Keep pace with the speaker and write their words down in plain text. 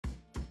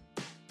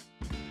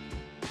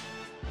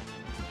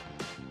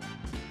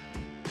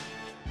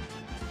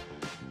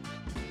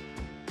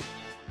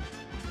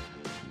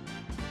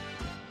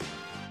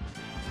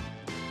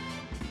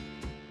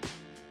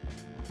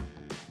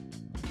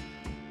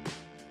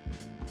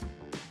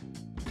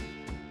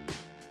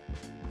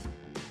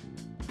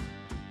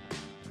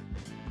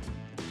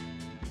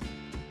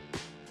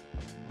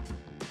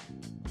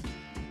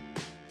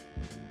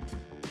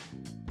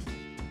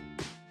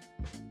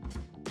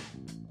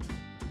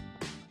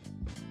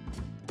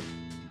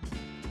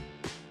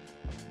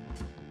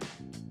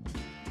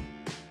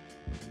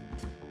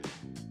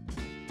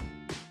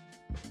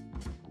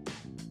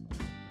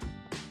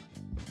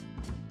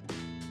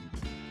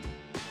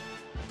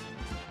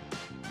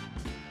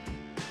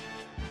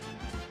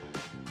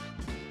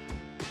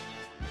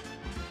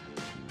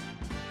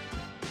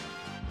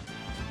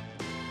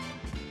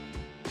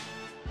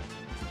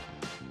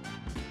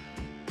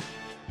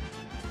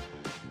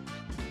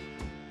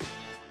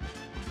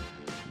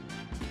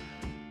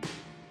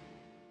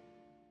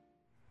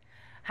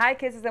Hi,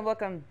 kisses, and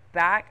welcome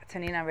back to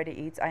Nina Ready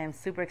Eats. I am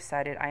super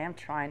excited. I am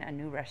trying a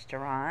new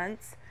restaurant,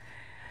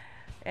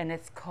 and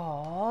it's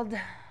called,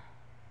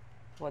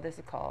 what is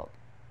it called?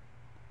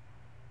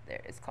 There,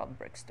 it's called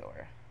Brick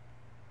Store.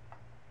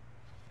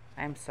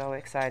 I am so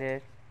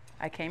excited.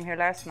 I came here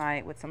last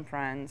night with some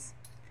friends,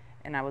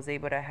 and I was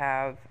able to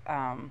have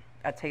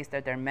a taste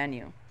of their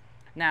menu.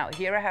 Now,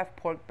 here I have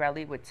pork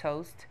belly with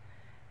toast,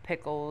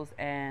 pickles,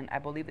 and I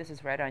believe this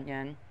is red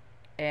onion,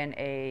 and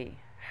a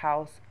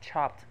house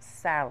chopped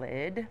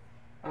salad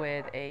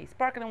with a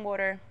sparkling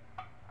water.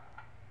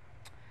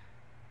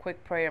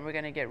 Quick prayer, and we're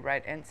gonna get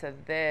right into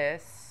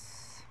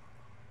this.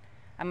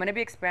 I'm gonna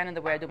be expanding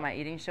the way I do my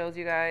eating shows,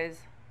 you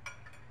guys.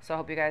 So I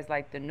hope you guys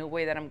like the new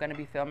way that I'm gonna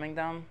be filming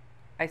them.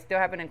 I still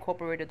haven't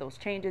incorporated those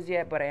changes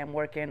yet, but I am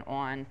working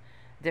on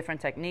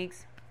different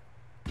techniques.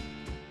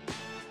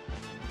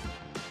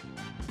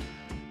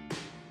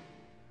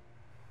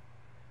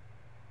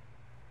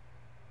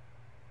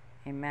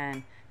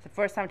 Amen. It's the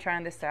first time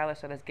trying this salad,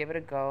 so let's give it a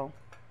go.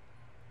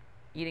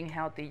 Eating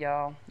healthy,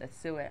 y'all. Let's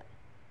do it.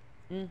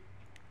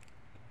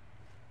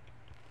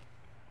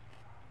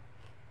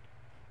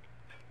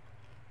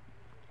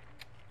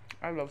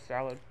 I love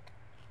salad.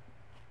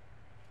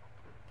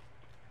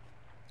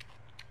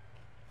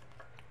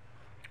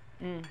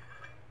 I'm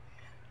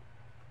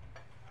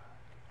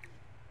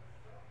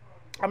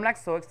like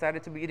so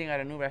excited to be eating at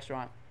a new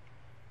restaurant.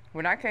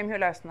 When I came here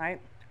last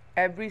night,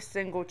 every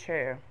single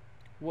chair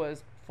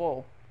was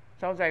full.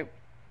 So I was like,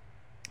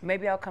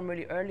 maybe I'll come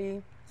really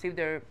early, see if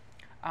they're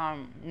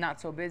not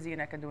so busy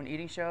and I can do an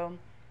eating show.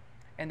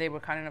 And they were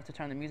kind enough to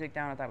turn the music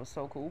down. I thought it was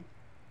so cool.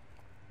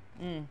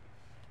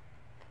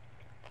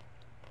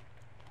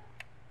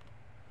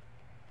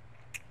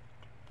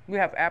 We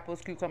have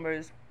apples,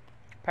 cucumbers,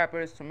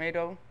 peppers,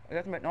 tomato.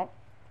 That's no.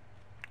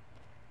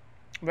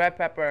 Red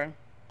pepper,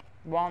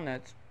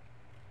 walnuts,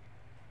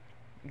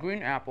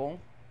 green apple,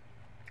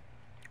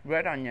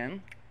 red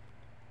onion,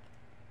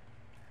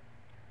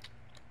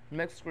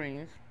 mixed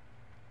greens.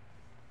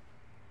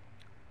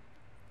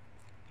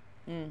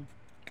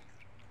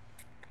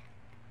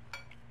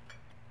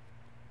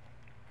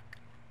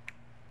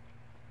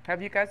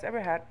 Have you guys ever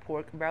had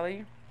pork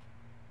belly?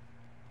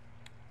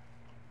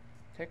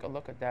 Take a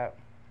look at that.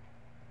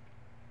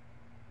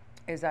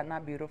 Is that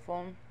not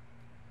beautiful?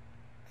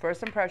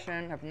 First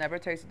impression, I've never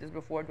tasted this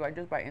before. Do I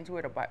just bite into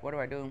it or what do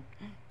I do?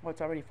 Oh,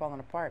 it's already falling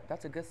apart.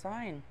 That's a good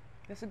sign.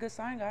 That's a good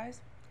sign,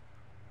 guys.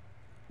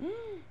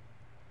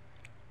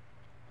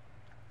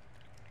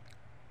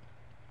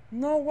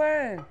 No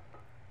way.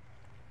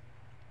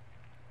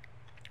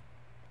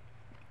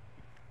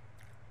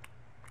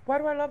 Why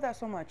do I love that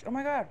so much? Oh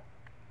my God.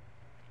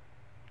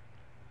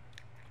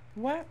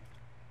 What?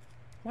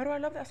 Why do I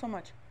love that so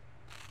much?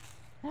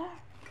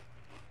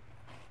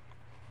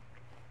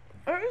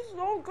 It is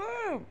so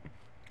good.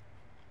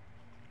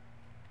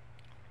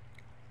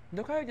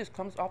 Look how it just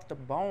comes off the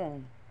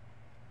bone.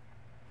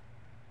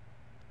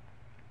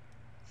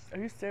 Are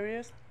you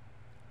serious?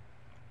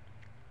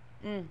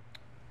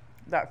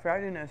 That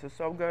fattiness is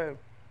so good.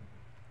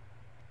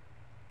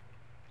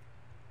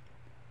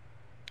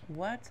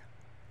 What?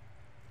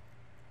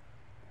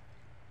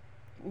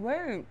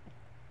 Wait.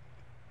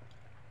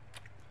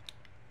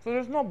 So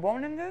there's no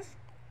bone in this?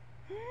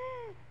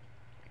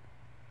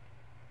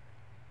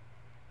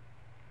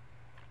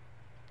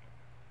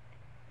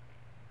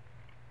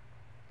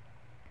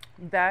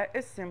 That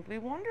is simply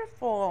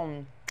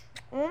wonderful.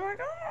 Oh my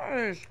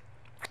gosh.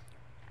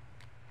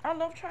 I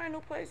love trying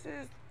new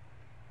places.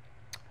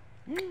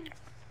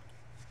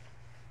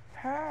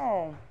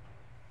 How?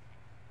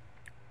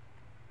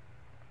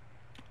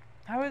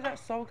 How is that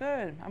so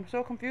good? I'm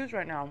so confused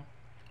right now.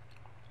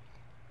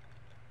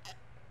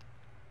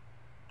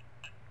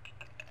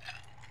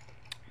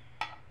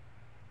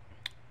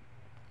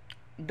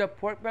 The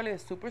pork belly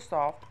is super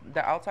soft.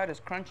 The outside is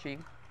crunchy.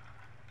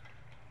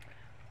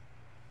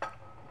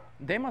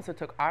 They must have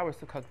took hours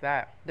to cook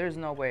that. There's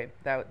no way.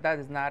 That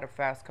is not a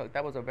fast cook.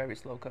 That was a very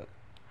slow cook.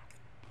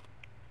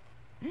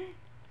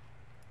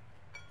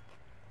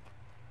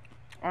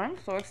 I'm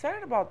so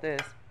excited about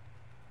this.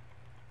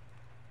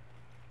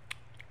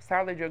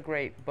 Salad, you're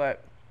great,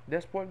 but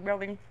this pork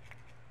belly,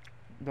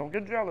 don't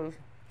get jealous.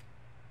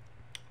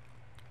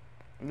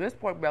 This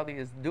pork belly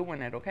is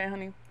doing it, okay,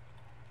 honey?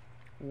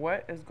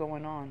 What is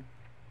going on?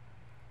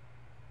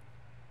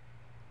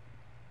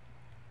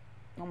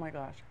 Oh my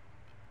gosh.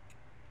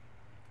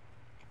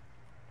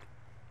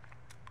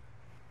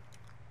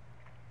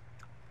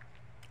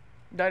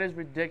 That is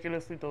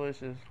ridiculously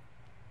delicious.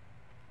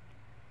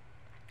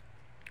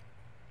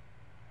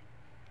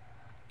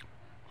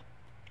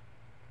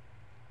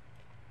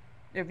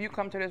 If you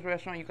come to this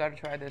restaurant, you gotta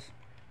try this.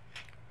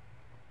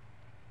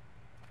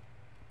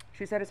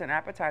 She said it's an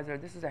appetizer.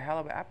 This is a hell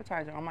of an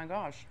appetizer. Oh my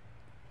gosh.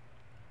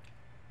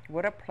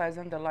 What a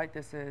pleasant delight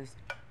this is.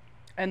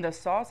 And the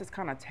sauce is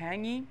kind of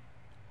tangy.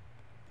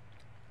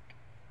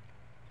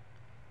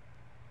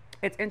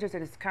 It's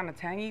interesting. It's kind of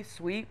tangy,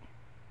 sweet,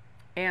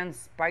 and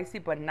spicy,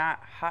 but not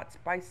hot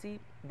spicy,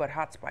 but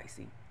hot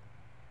spicy.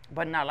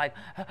 but not like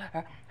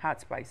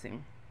hot spicy.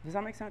 Does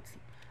that make sense?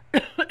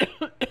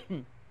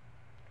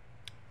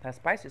 That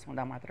spice just went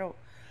down my throat.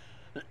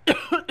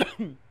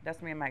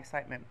 That's me and my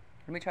excitement.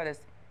 Let me try this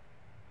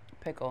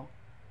pickle.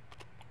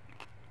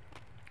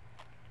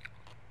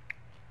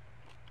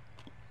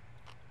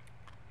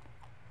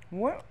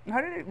 What?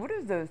 How did it? What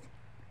is this?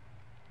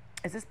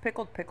 Is this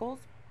pickled pickles?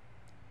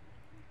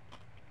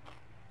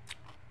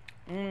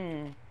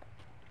 Mmm.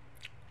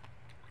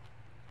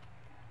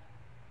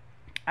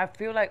 I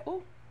feel like,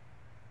 ooh,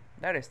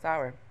 that is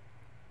sour,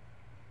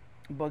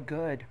 but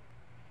good.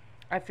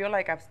 I feel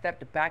like I've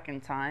stepped back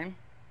in time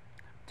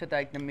to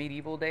like the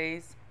medieval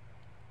days.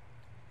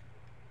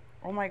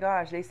 Oh my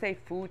gosh, they say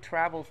food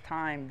travels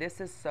time. This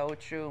is so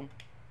true.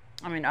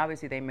 I mean,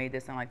 obviously they made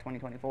this in like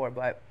 2024,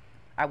 but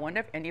I wonder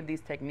if any of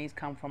these techniques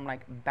come from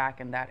like back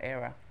in that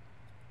era.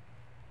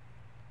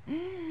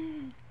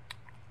 Mm.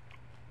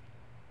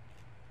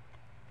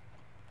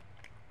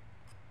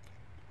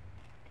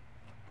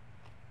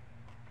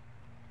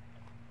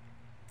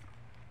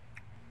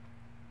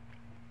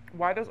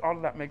 Why does all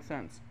of that make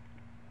sense?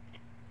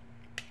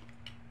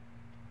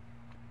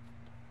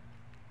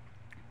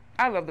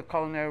 I love the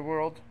culinary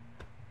world.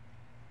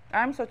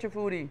 I'm such a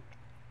foodie.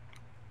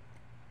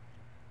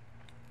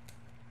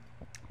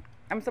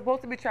 I'm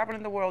supposed to be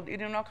traveling the world,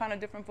 eating all kind of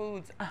different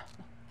foods.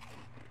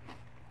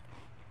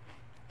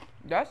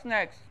 That's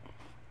next.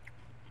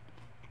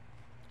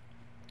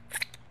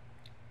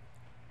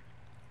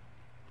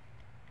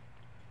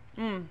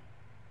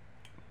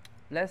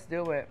 Let's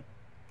do it.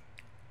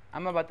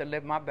 I'm about to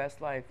live my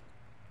best life.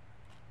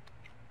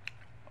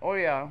 Oh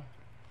yeah.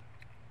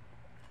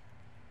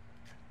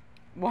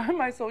 Why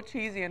am I so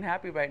cheesy and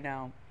happy right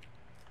now?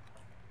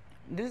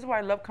 This is why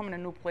I love coming to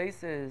new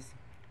places.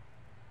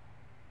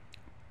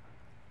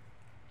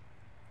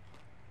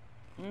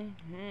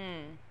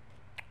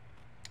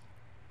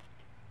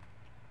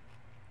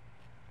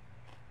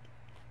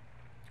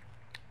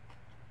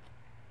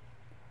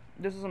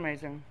 This is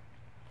amazing.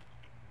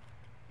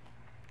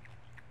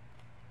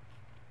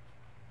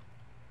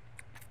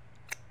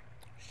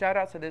 Shout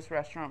out to this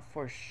restaurant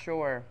for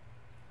sure.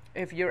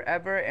 If you're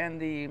ever in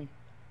the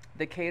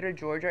Decatur,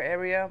 Georgia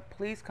area,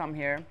 please come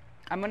here.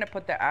 I'm gonna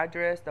put the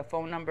address, the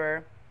phone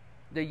number,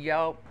 the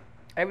Yelp,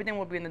 everything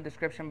will be in the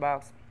description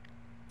box.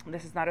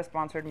 This is not a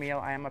sponsored meal.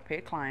 I am a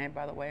paid client,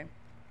 by the way.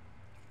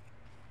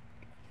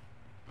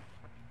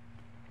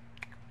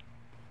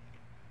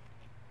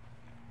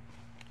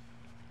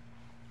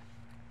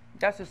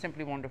 That's just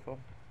simply wonderful.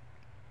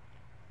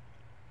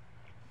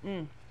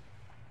 And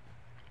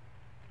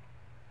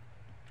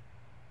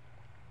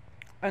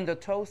the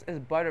toast is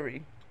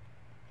buttery.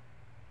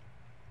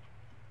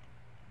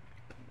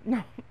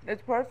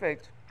 It's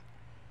perfect.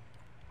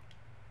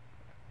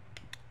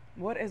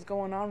 What is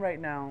going on right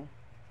now?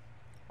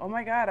 Oh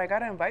my God, I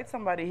gotta invite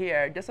somebody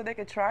here just so they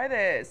could try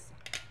this.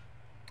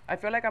 I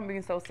feel like I'm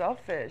being so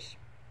selfish.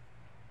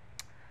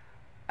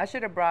 I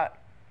should have brought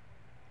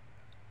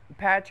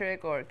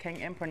Patrick or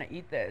King Emperor to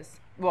eat this.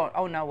 Well,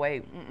 oh no,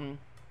 wait.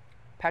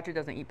 Patrick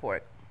doesn't eat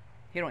pork.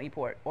 He don't eat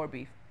pork or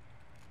beef.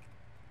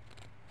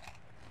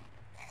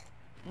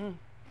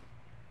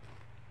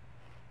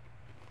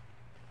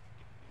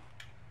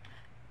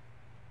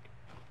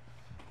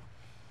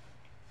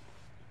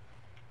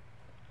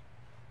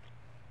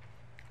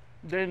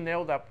 They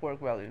nailed that pork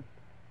belly.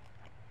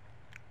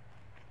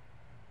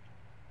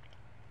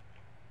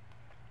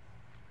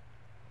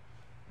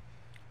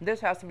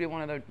 This has to be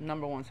one of the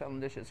 #1 selling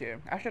dishes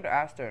here. I should have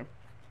asked her.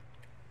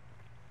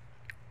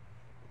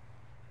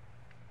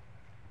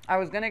 I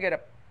was gonna get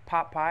a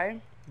pot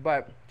pie,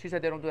 but she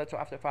said they don't do that till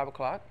after 5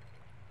 o'clock.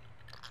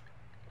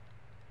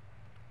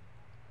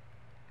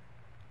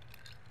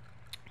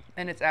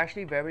 And it's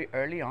actually very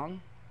early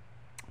on.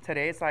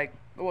 Today it's like,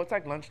 well, it's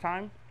like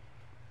lunchtime.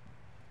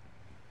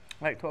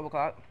 Like 12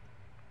 o'clock.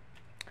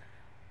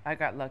 I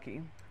got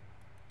lucky.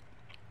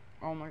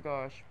 Oh my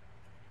gosh.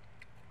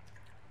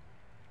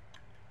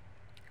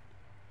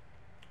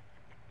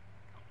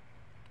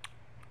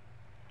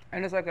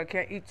 And it's like I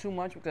can't eat too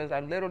much because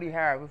I literally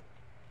have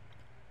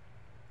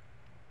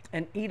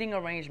an eating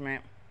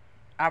arrangement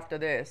after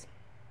this.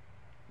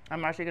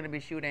 I'm actually going to be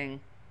shooting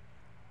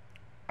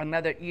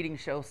another eating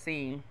show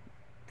scene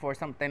for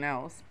something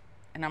else.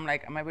 And I'm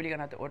like, am I really going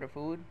to have to order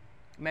food?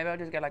 Maybe I'll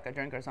just get like a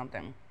drink or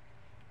something.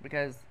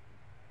 Because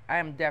I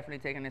am definitely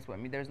taking this with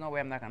me. There's no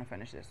way I'm not going to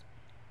finish this.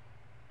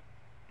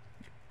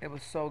 It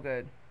was so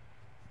good.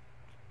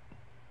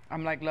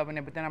 I'm like loving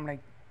it. But then I'm like,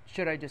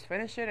 should I just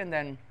finish it? And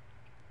then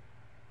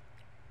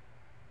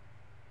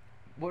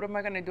what am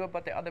I going to do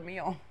about the other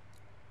meal?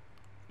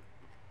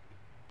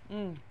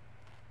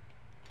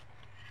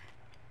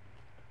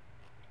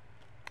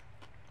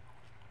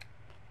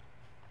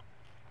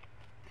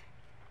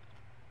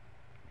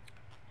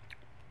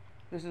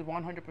 This is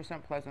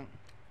 100% pleasant.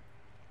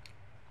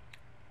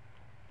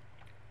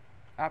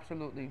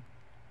 Absolutely.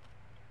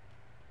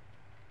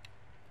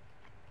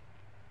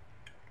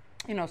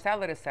 You know,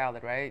 salad is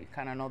salad, right? You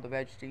kind of know the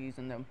veggies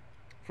and the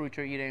fruit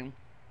you're eating.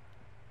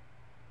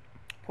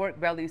 Pork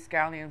belly,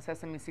 scallion,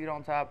 sesame seed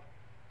on top.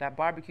 that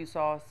barbecue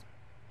sauce,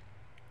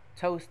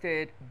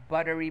 toasted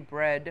buttery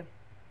bread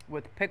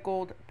with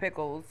pickled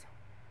pickles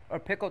or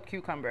pickled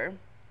cucumber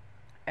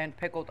and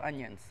pickled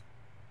onions.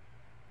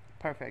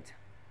 Perfect.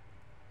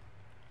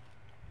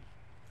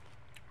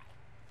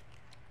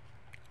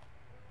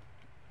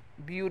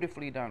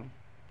 Beautifully done.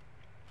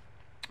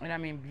 And I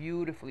mean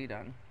beautifully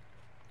done.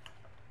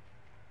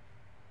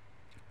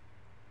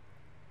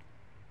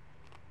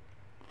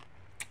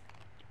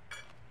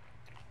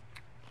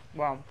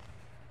 Wow.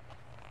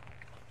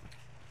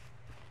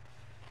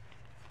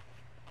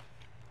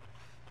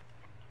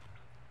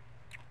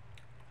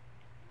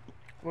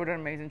 What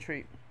an amazing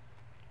treat.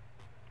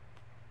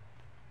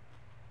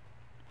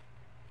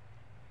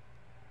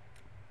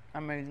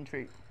 Amazing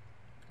treat.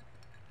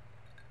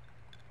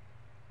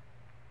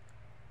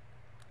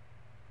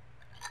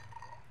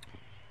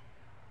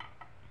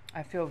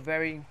 I feel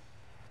very,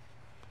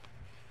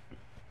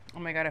 oh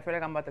my God, I feel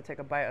like I'm about to take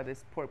a bite of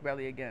this pork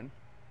belly again.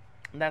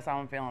 That's how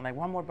I'm feeling. Like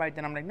one more bite,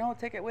 then I'm like, no,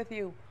 take it with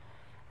you.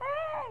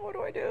 Ah, what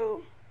do I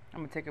do? I'm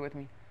gonna take it with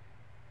me.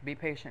 Be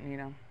patient,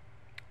 Nina.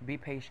 Be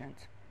patient.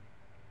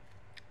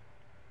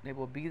 They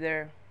will be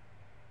there.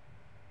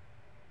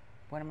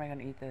 When am I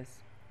gonna eat this?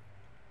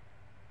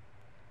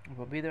 It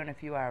will be there in a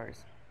few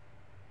hours.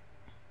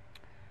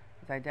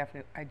 I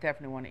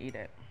definitely want to eat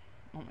it.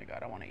 Oh my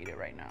God, I want to eat it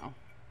right now.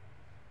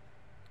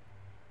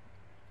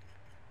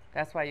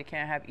 That's why you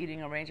can't have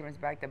eating arrangements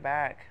back to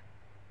back,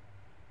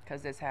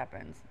 because this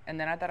happens. And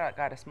then I thought I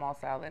got a small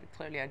salad.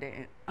 Clearly I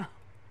didn't.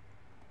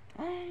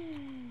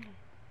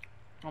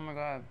 Oh my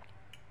God.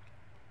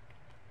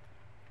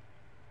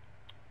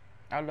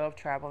 I love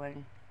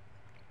traveling.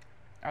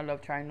 I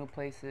love trying new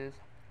places.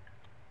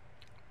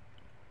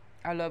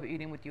 I love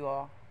eating with you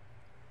all.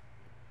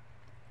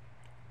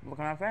 What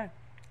can I say?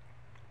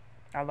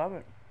 I love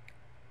it.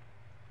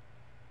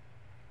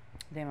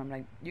 Damn, I'm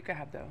like, you can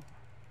have the...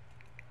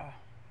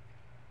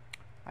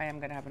 I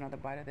am gonna have another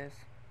bite of this.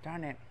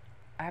 Darn it.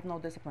 I have no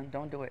discipline.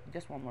 Don't do it.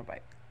 Just one more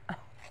bite.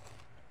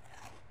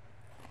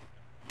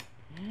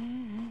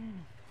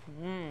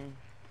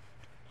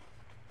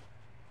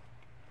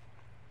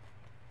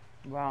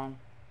 Wow.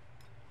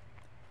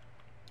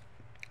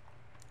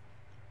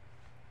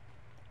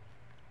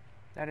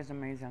 That is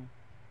amazing.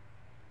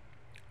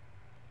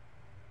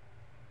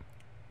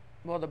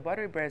 Well, the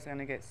buttery bread is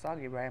gonna get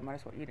soggy, right? I might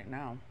as well eat it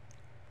now.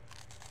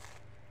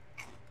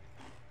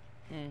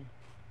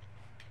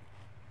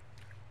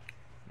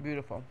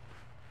 Beautiful.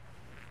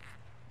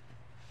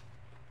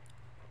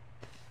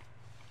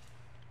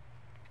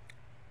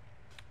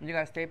 You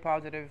guys stay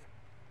positive,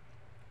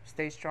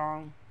 stay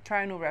strong,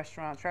 try a new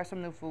restaurant, try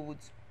some new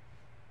foods,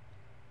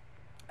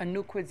 a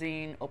new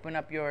cuisine, open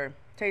up your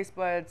taste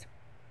buds,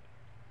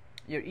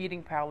 your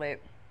eating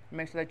palate,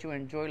 make sure that you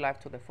enjoy life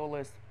to the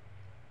fullest.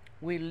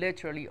 We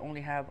literally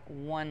only have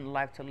one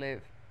life to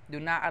live. Do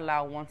not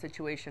allow one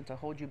situation to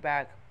hold you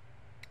back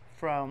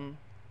from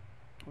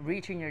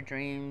reaching your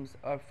dreams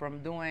or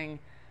from doing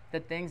the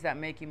things that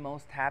make you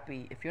most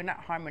happy. If you're not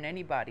harming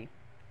anybody,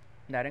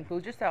 that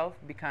includes yourself,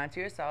 be kind to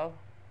yourself.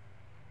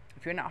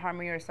 If you're not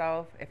harming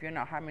yourself, if you're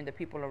not harming the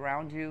people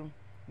around you,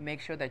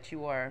 make sure that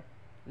you are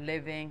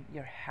living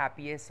your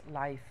happiest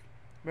life.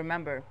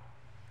 Remember,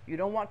 you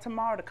don't want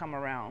tomorrow to come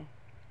around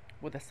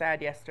with a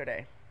sad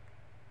yesterday.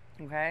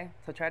 Okay?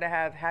 So try to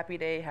have happy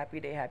day, happy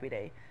day, happy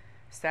day.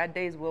 Sad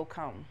days will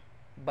come,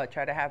 but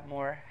try to have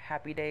more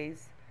happy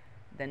days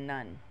than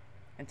none.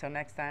 Until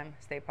next time,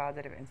 stay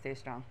positive and stay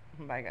strong.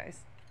 Bye, guys.